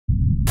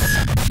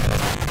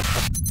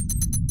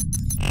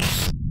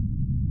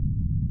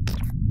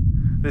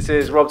This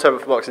is Rob Tebbutt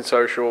for Boxing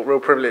Social. Real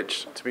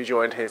privilege to be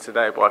joined here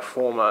today by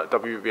former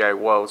WBA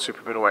World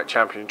Super Middleweight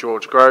Champion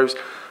George Groves.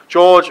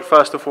 George,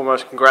 first and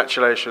foremost,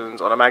 congratulations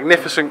on a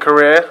magnificent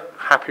career.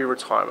 Happy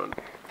retirement.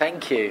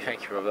 Thank you,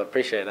 Rob. I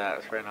appreciate that.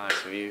 It's very nice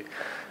of you.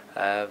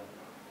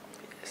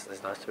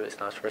 It's nice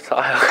to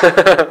retire.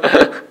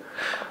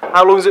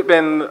 How long has it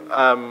been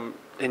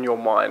in your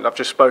mind? I've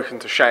just spoken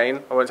to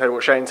Shane. I won't tell you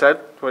what Shane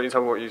said. Why don't you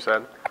tell me what you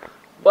said?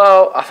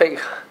 Well, I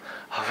think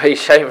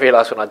Shane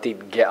realised when I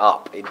didn't get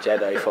up in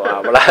Jeddah for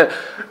a while.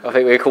 I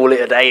think we call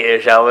it a day here,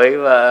 shall we?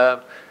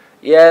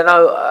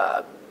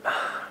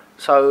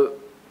 So,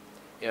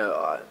 you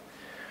know,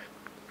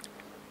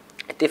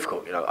 it's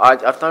difficult. You know,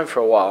 I've known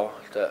for a while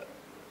that,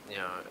 you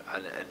know,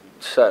 and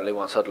certainly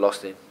once I'd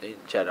lost in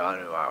Jeddah, I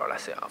knew, oh, well,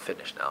 that's it, I'm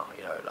finished now.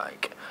 You know,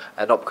 like,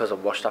 and not because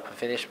I'm washed up and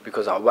finished,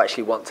 because I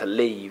actually want to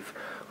leave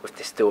with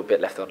there's still a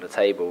bit left on the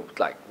table.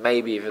 Like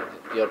maybe even,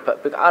 you know,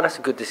 but that's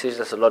a good decision,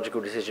 that's a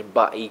logical decision.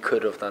 But he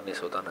could have done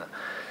this or done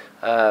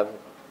that.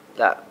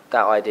 That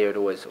idea had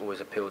always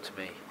appealed to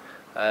me.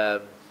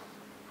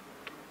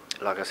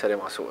 Like I said in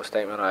my sort of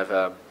statement,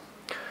 I've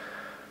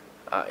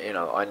you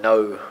know, I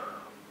know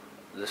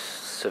the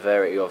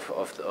severity of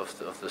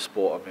the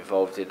sport I'm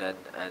involved in, and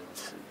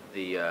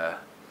the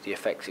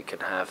effects it can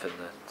have, and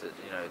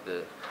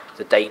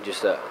the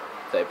dangers that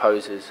it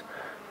poses.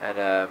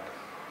 And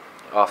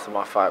after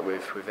my fight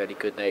with Eddie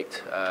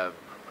Goodnight,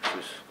 which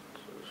was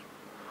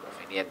I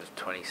think the end of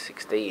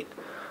 2016,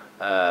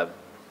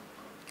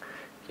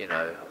 you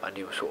know, I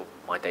knew sort of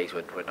my days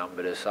were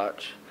numbered as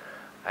such,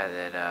 and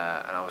then and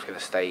I was going to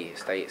stay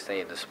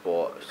in the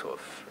sport sort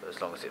of as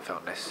long as it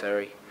felt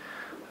necessary.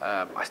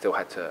 I still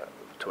had to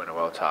win a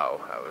world title.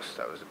 That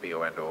was the be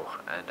all end all,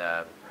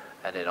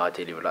 and then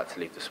ideally would like to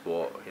leave the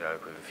sport, you know,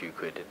 with a few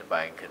quid in the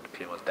bank and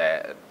clear my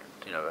debt, and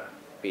you know,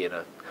 be in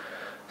a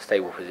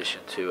stable position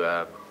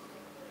to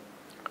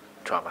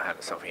try my hand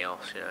at something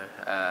else, you know.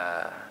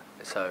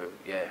 So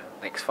yeah,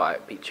 next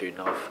fight, beat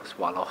Tudenov, it's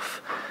one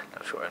off.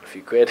 I'm sure I earned a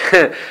few quid.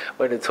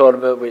 Win the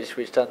tournament,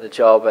 which done the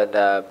job,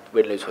 and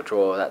win, lose or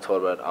draw that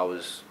tournament, I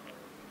was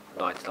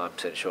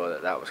 99% sure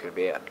that was going to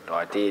be it. And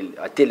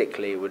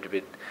idyllically, it would have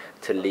been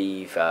to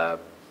leave,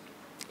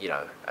 you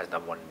know, as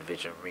 #1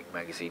 division, Ring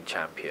Magazine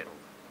champion,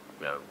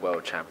 you know,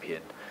 world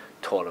champion,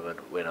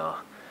 tournament winner,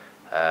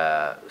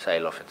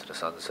 sail off into the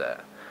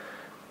sunset.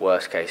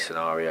 Worst case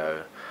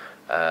scenario,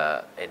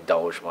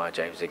 indulge my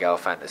James DeGale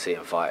fantasy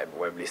and fight at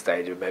Wembley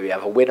Stadium, maybe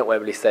have a win at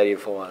Wembley Stadium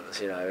for once,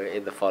 you know,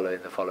 in the following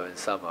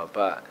summer.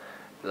 But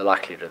the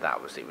likelihood of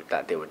that was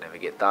that deal would never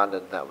get done,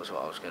 and that was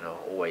what I was going to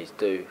always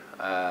do.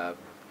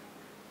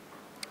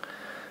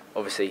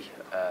 Obviously,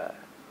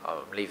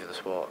 I'm leaving the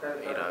sport,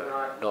 you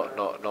know,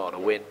 not on a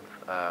win,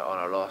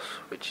 on a loss,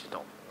 which is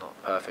not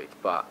perfect,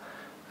 but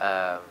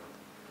I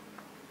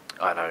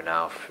know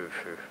now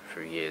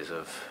through years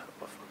of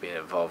being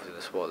involved in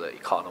the sport that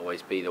it can't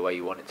always be the way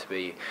you want it to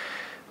be.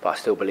 But I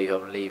still believe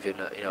I'm leaving,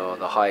 you know, on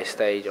the highest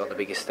stage, on the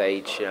biggest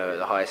stage, you know, at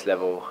the highest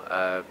level,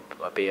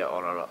 albeit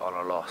on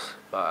a loss.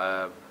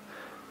 But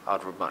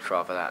I'd much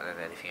rather that than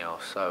anything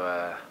else.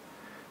 So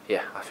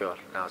yeah, I feel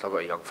now, as I've got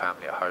a young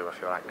family at home, I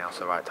feel like now's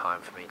the right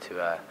time for me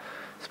to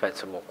spend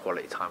some more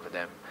quality time with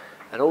them,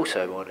 and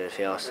also more than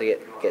anything else to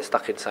get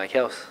stuck in something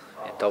else,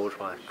 indulge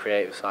my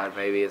creative side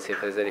maybe, and see if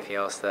there's anything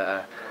else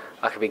that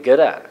I could be good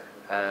at,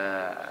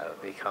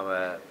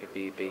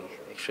 be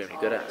extremely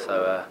good at.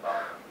 So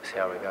we'll see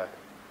how we go.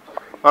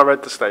 I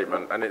read the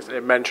statement, and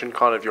it mentioned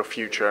kind of your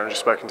future, and I've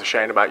just spoken to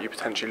Shane about you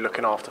potentially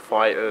looking after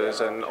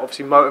fighters, and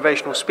obviously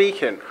motivational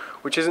speaking,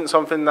 which isn't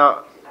something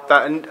that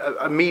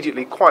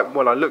immediately, quite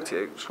when I looked at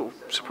it, sort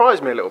of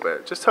surprised me a little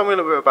bit. Just tell me a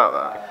little bit about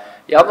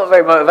that. Yeah, I'm not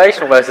very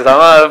motivational most of the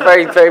time. I'm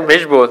very, very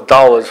miserable and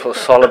dull as for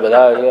Solomon.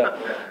 Yeah.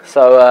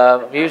 So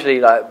I'm usually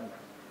like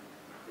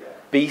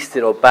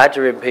beasting or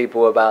badgering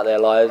people about their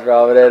lives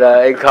rather than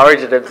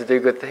encouraging them to do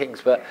good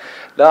things. But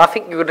no, I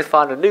think you're going to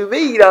find a new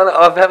me. You know,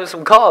 I'm having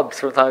some carbs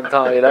from time to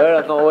time. You know,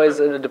 I'm not always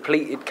in a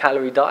depleted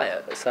calorie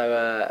diet,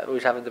 so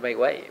always having to make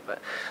weight. But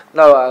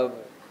no,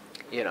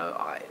 you know,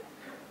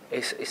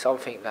 it's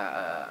something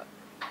that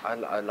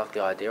I love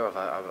the idea of.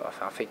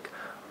 I think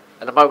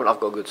at the moment I've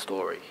got a good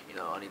story. You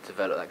know, I need to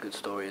develop that good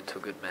story into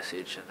a good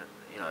message, and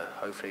you know,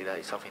 hopefully that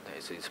is something that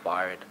is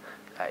inspiring,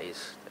 that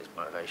is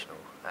motivational.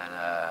 And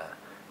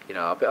you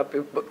know, I've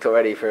been booked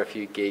already for a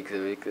few gigs.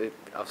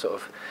 I've sort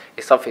of,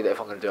 it's something that if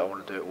I'm going to do it, I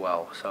want to do it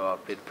well. So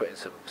I've been putting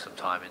some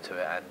time into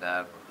it,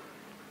 and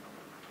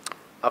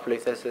I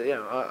believe there's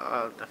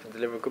I can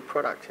deliver a good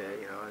product here.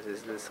 You know,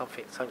 there's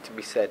something to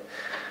be said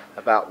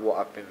about what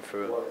I've been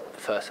through, the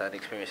first-hand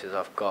experiences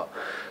I've got.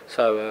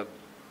 So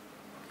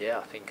yeah,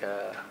 I think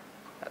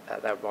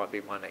that might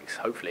be my next.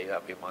 Hopefully,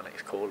 that'll be my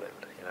next calling.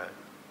 You know.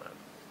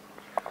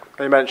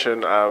 You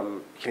mentioned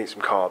you can eat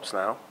some carbs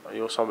now.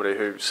 You're somebody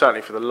who,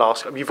 certainly for the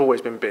last, you've always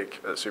been big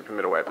at super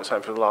middleweight, but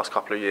certainly for the last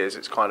couple of years,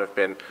 it's kind of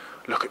been,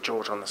 look at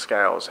George on the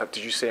scales.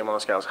 Did you see him on the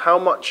scales? How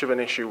much of an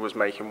issue was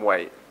making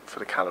weight for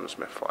the Callum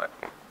Smith fight?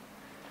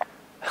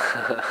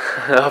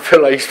 I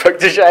feel like you spoke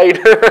to Shane.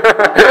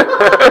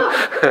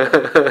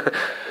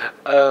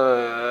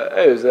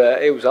 It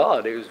it was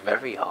hard. It was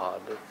very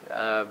hard.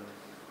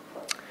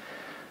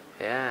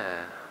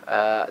 Yeah.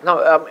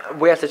 No,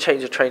 we had to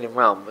change the training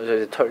round. It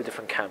was a totally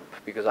different camp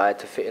because I had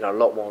to fit in a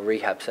lot more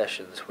rehab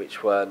sessions,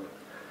 which weren't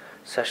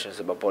sessions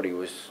that my body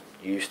was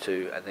used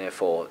to, and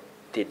therefore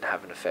didn't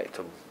have an effect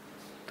on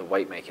the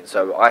weight making.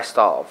 So I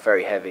start off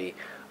very heavy.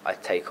 I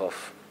take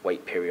off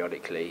weight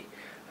periodically,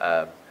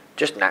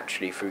 just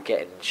naturally through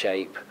getting in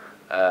shape,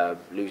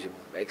 losing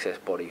excess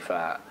body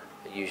fat.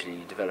 Usually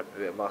you develop a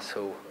bit of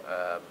muscle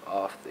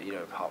after,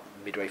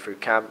 midway through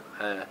camp.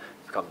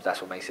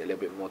 That's what makes it a little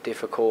bit more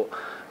difficult.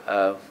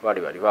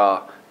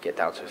 Get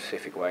down to a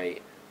specific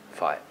weight,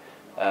 fight.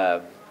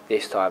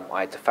 This time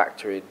I had to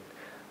factor in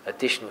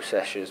additional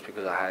sessions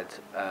because I had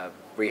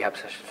rehab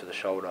sessions for the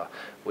shoulder,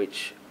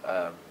 which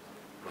were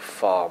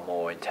far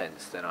more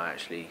intense than I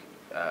actually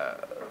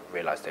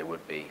realised they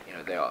would be.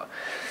 They are.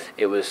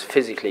 It was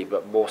physically,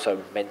 but more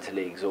so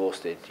mentally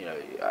exhausted.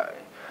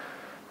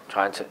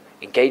 Trying to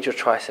engage your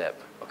tricep.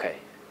 Okay.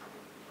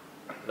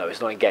 No,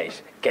 it's not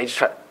engaged. Engage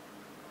your tricep.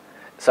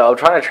 So I'm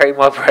trying to train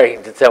my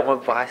brain to tell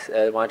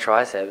my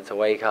tricep to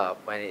wake up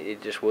when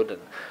it just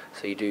wouldn't.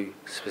 So you do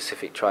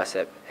specific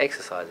tricep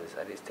exercises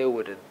and it still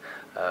wouldn't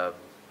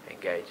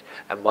engage.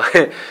 And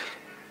my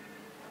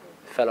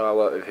fellow I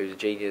work with, who's a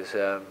genius,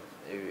 who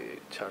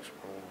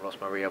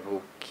lost my rehab,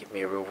 will give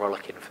me a real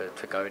rollicking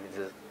for going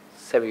into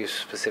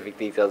semi-specific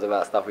details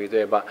about stuff we were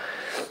doing. But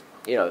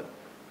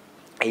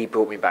he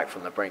brought me back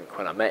from the brink.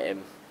 When I met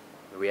him,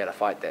 we had a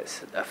fight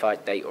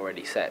date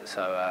already set.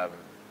 So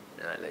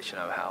it lets you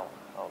know how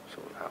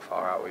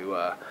far out we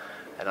were,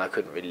 and I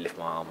couldn't really lift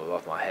my arm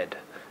above my head.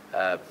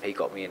 He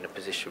got me in a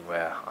position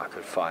where I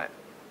could fight,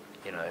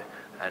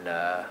 and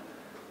I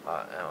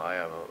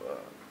owe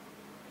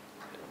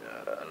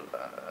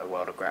a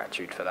world of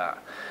gratitude for that.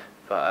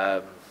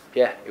 But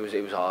it was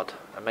hard.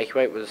 And making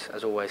weight was,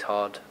 as always,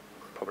 hard,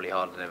 probably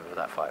harder than ever for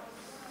that fight.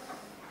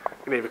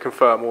 You can either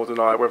confirm or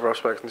deny whether I've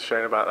spoken to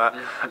Shane about that.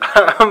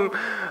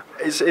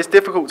 It's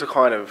difficult to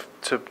kind of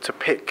to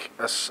pick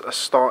a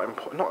starting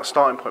point, not a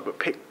starting point, but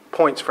pick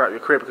points throughout your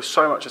career because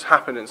so much has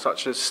happened in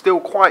such a still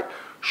quite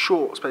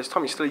short space of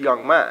time. You're still a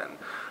young man.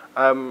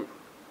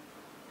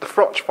 The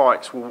Froch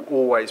fights will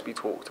always be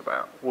talked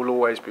about, will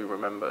always be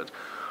remembered.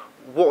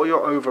 What are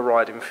your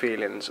overriding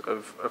feelings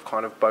of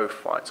kind of both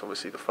fights?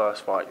 Obviously, the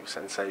first fight was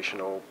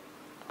sensational,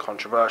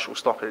 controversial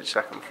stoppage.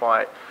 Second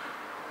fight,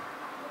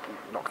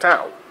 knocked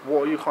out.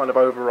 What are your kind of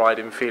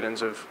overriding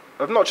feelings of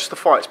not just the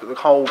fights, but the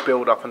whole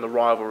build-up and the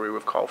rivalry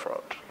with Carl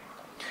Froch?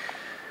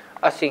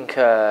 I think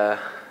I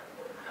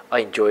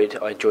enjoyed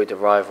the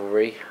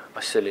rivalry.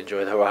 I still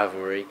enjoy the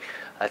rivalry.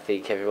 I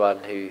think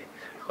everyone who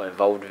got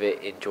involved with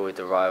it enjoyed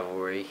the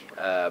rivalry.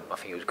 I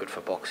think it was good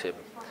for boxing.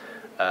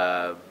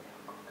 As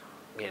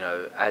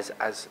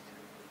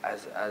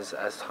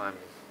time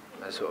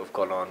has sort of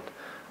gone on,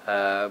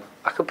 I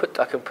can put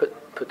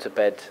to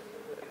bed,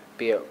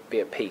 be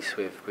at peace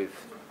with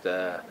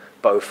the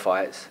both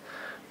fights,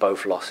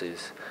 both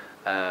losses,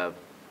 and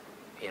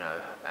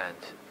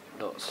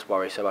not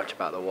worry so much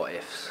about the what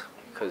ifs,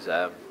 because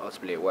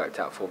ultimately it worked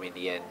out for me in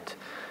the end,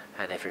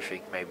 and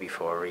everything may be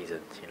for a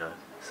reason,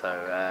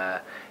 So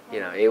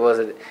it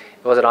wasn't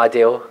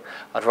ideal.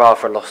 I'd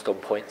rather have lost on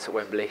points at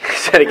Wembley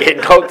instead of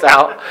getting knocked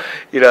out.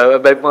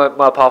 And maybe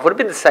my path would have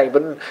been the same,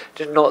 but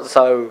just not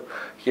so.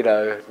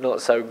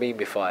 Not so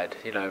memeified.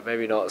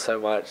 Maybe not so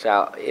much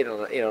out in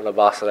on a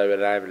bus and over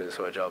an ambulance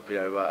sort of job.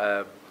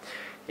 But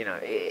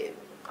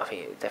I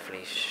think it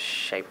definitely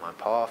shaped my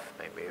path,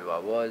 made me who I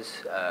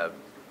was,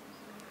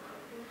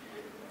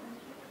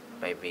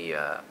 made me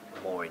a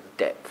more in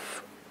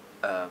depth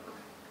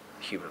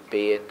human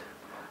being.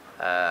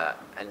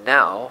 And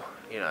now,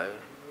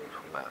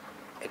 talking about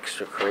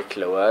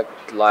extracurricular work,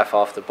 life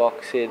after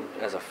boxing,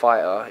 as a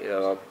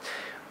fighter,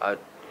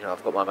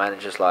 I've got my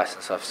manager's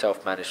license. I've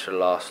self-managed for the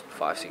last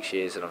 5-6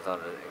 years, and I've done,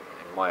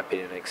 in my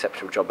opinion, an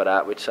exceptional job at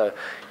that.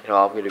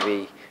 I'm going to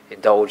be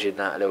indulging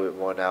that a little bit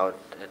more now,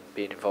 and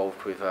being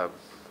involved with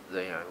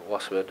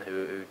Wasserman,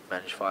 who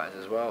manage fighters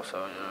as well.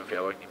 So I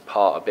can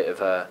impart a bit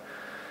of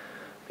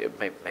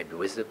maybe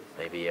wisdom,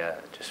 maybe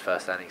just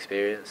first-hand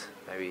experience,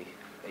 maybe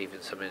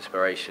even some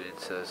inspiration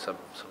into some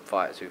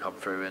fighters who come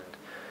through, and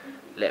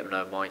let them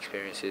know my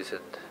experiences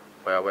and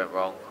where I went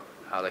wrong,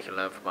 how they can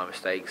learn from my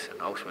mistakes,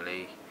 and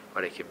ultimately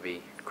where they can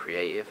be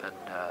creative and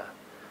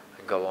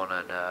go on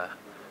and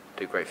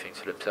do great things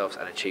for themselves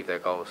and achieve their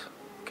goals,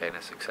 gain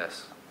their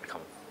success,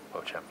 become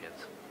world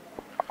champions.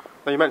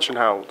 Now, you mentioned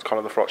how kind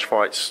of the Froch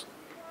fights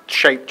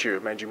shaped you,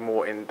 made you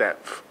more in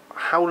depth.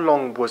 How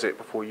long was it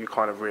before you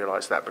kind of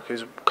realised that?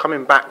 Because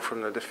coming back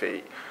from the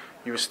defeat,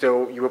 you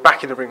were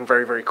back in the ring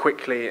very, very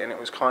quickly, and it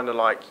was kind of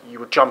like you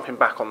were jumping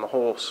back on the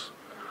horse.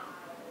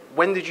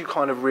 When did you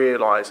kind of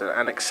realise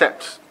and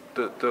accept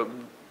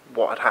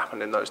what had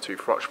happened in those two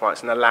Froch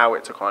fights and allow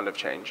it to kind of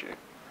change you?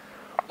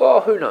 Well,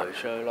 who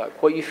knows?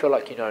 Like what you feel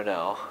like you know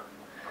now,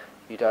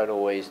 you don't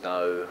always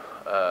know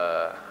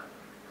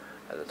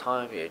at the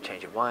time. You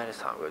change your mind as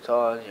time goes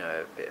on.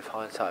 A bit of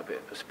hindsight, a bit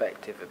of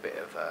perspective, a bit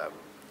of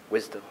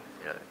wisdom,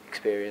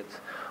 experience,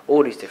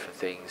 all these different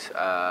things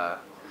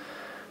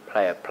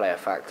play a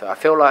factor. I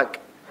feel like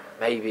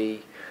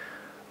maybe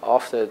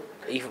after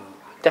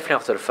definitely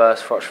after the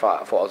first Froch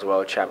fight, I thought I was a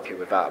world champion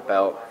without a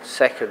belt.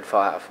 Second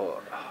fight, I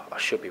thought I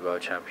should be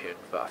world champion,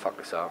 but I fucked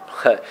this up.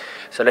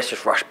 So let's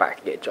just rush back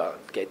and get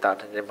it done.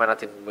 And then when I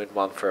didn't win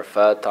one for a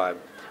third time,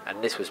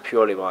 and this was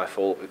purely my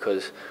fault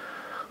because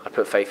I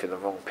put faith in the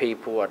wrong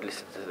people. I'd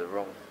listened to the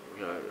wrong,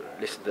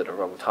 listened at the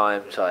wrong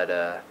times.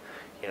 I'd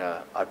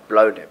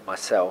blown it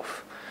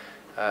myself,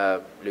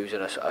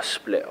 losing a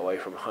split away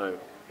from home.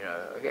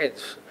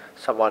 Against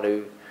someone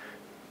who,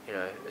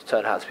 it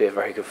turned out to be a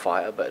very good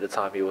fighter, but at the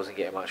time he wasn't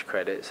getting much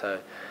credit. So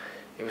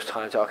it was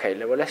time to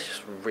let's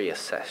just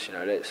reassess.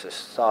 Let's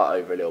just start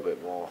over a little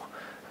bit more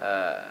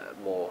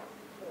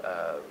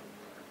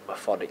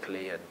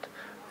methodically and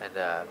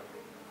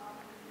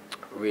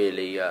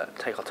really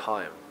take our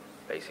time,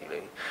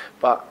 basically.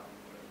 But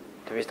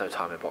there is no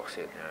time in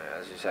boxing,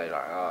 as you say.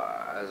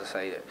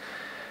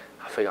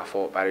 I think I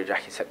fought Badou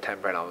Jack in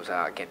September and I was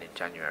out again in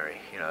January.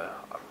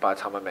 By the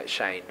time I met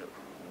Shane,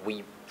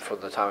 from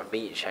the time of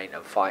meeting Shane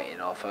and fighting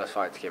our first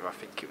fight together, I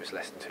think it was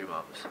less than 2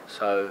 months.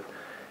 So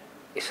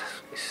it's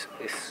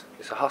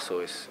a hustle.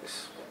 It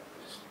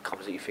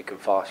comes at you thick and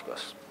fast. You got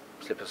to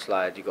slip and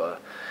slide. You got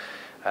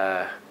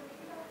to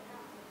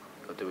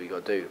do what you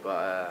got to do.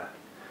 But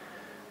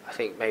I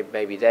think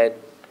maybe then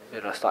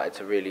I started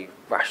to really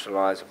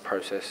rationalise and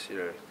process.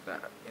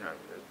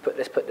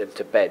 Let's put them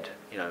to bed.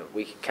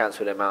 We can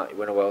cancel them out. You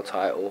win a world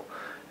title,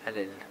 and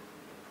then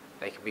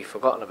they can be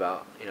forgotten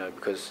about.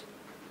 Because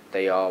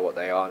they are what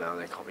they are now.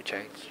 They can't be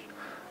changed.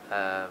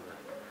 And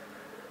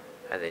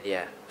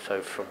then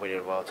so from winning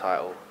a world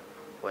title,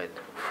 when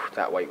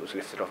that weight was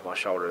lifted off my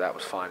shoulder, that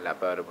was fine. That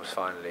burden was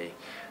finally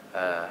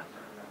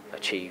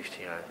achieved.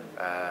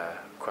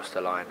 Across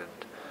the line,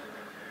 and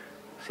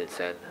since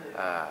then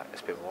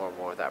it's been more and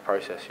more of that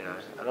process.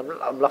 And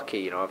I'm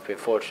lucky. I've been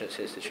fortunate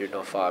since the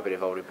junior fight. I've been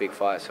involved in big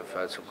fights. I've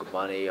had some good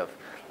money. I've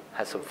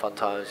had some fun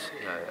times.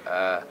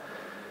 I've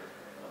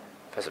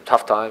had some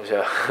tough times.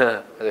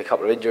 There's a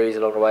couple of injuries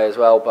along the way as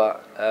well,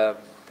 but I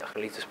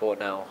can leave the sport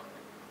now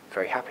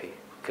very happy,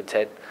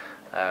 content,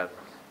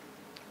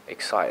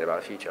 excited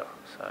about the future.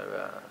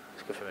 So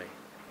it's good for me.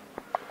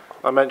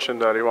 I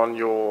mentioned earlier on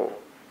your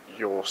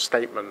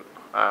statement.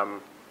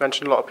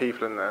 Mentioned a lot of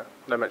people in there.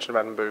 No mention of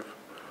Adam Booth.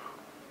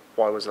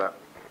 Why was that?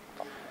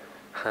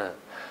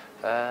 I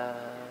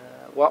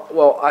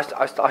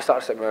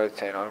started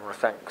saying I want to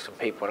thank some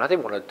people, and I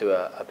didn't want to do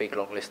a big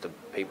long list of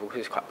people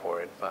because it's quite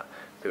boring. But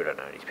people don't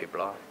know who these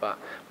people are. But I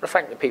want to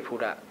thank the people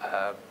that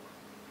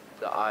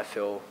I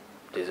feel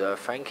deserve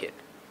thanking.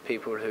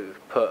 People who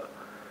put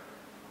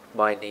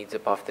my needs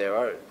above their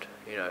own.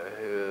 I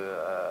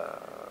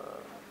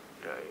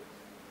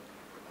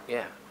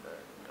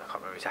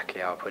can't remember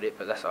exactly how I put it,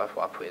 but that's what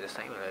I put in the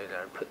statement.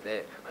 Put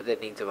their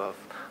needs above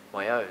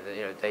my own.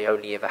 They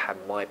only ever had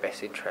my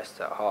best interests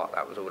at heart.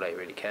 That was all they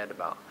really cared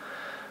about.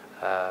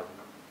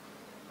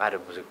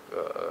 Adam was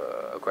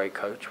a great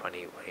coach when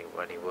he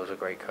was a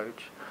great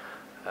coach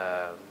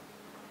to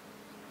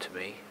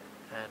me,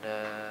 and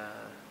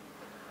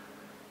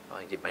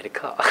he did make a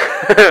cut.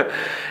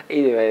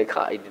 He did make a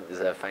cut. He didn't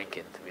deserve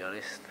thanking, to be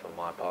honest, for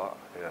my part.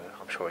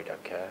 I'm sure he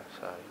don't care.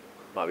 So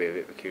it might be a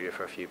bit peculiar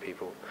for a few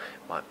people.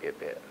 Might be a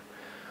bit.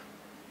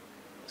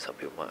 Some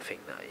people might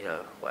think that,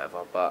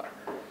 whatever. But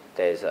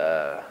there's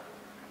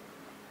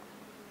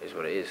is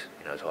what it is.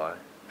 So I'm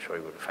sure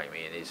he wouldn't thank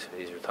me in his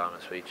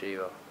retirement speech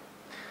either.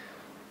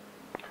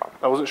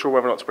 I wasn't sure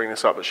whether or not to bring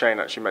this up, but Shane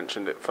actually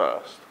mentioned it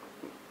first.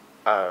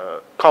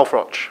 Carl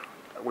Froch,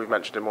 we've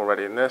mentioned him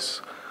already in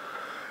this.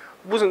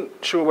 Wasn't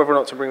sure whether or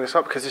not to bring this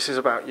up because this is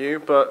about you,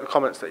 but the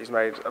comments that he's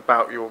made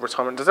about your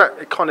retirement,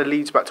 it kind of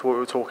leads back to what we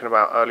were talking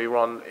about earlier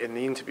on in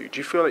the interview. Do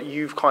you feel that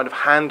you've kind of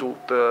handled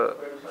the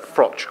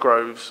Froch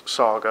Groves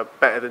saga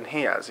better than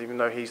he has, even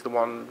though he's the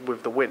one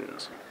with the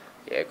wins?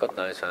 Yeah, God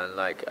knows, man.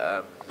 I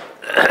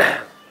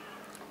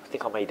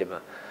think I made him 8.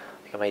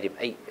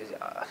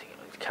 I think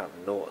I'm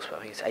counting noughts, but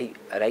I think it's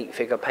an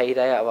 8-figure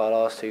payday out of our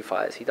last 2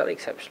 fights. He done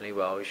exceptionally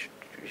well. We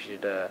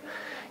should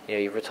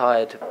he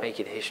retired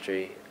making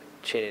history,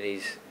 chinning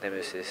his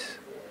nemesis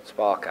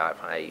Spark out in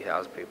front of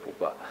 80,000 people,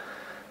 but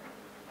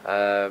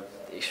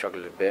he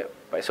struggled a bit.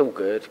 But it's all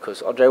good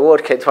because Andre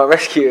Ward came to my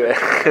rescue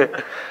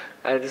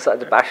and decided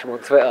to bash him on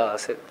Twitter. I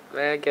said,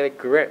 "Man, get a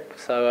grip."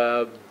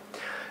 So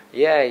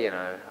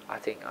I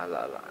think I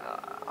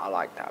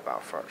like that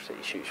about Froch, that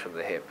he shoots from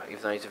the hip.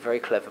 Even though he's a very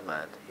clever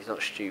man, he's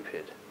not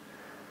stupid.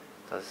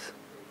 Does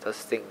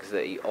things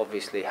that he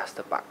obviously has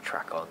to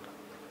backtrack on,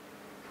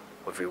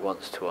 whether he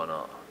wants to or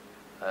not.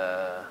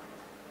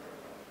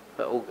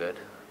 But all good.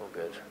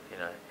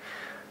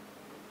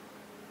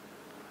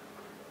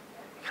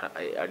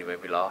 It only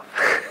made me laugh.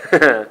 He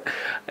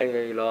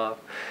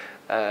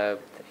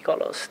got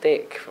a lot of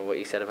stick for what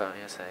he said about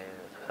me yesterday.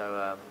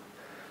 So,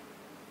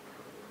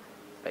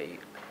 but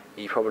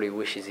he probably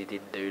wishes he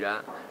didn't do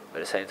that. But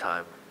at the same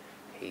time,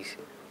 he's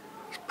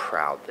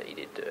proud that he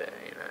did do it.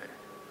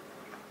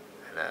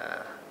 And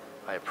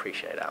I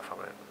appreciate that from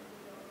him.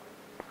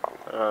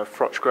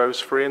 Froch Groves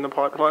 3 in the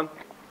pipeline?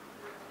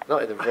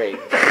 Not in the ring.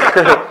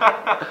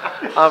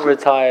 I'm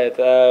retired.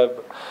 Yeah,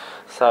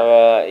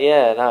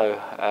 no.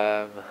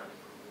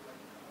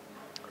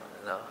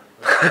 No.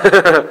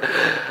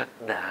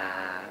 Nah.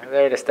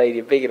 They're in a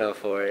stadium big enough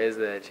for it, is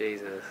there?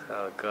 Jesus.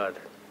 Oh, God.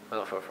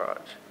 Not for Froch.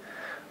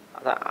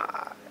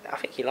 I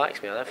think he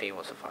likes me. I don't think he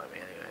wants to fight me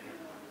anyway.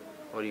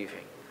 What do you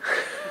think?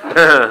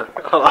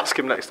 I'll ask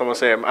him next time I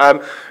see him.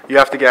 You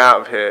have to get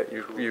out of here.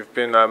 You've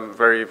been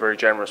very, very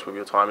generous with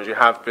your time, as you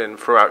have been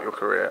throughout your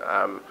career.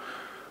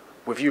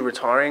 With you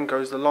retiring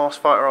goes the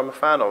last fighter I'm a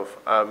fan of.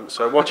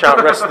 So watch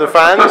out, rest of the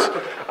fans,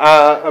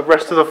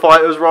 rest of the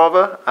fighters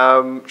rather.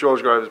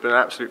 George Groves, it's been an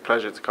absolute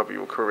pleasure to cover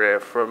your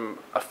career from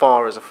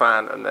afar as a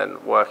fan and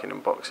then working in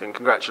boxing.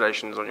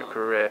 Congratulations on your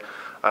career.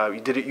 You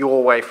did it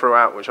your way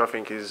throughout, which I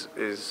think is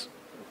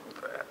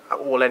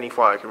all any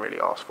fighter can really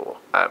ask for.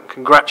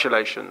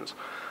 Congratulations,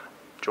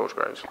 George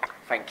Groves.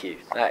 Thank you.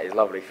 That is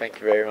lovely. Thank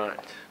you very much.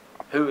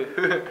 Who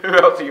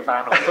else are you a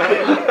fan of?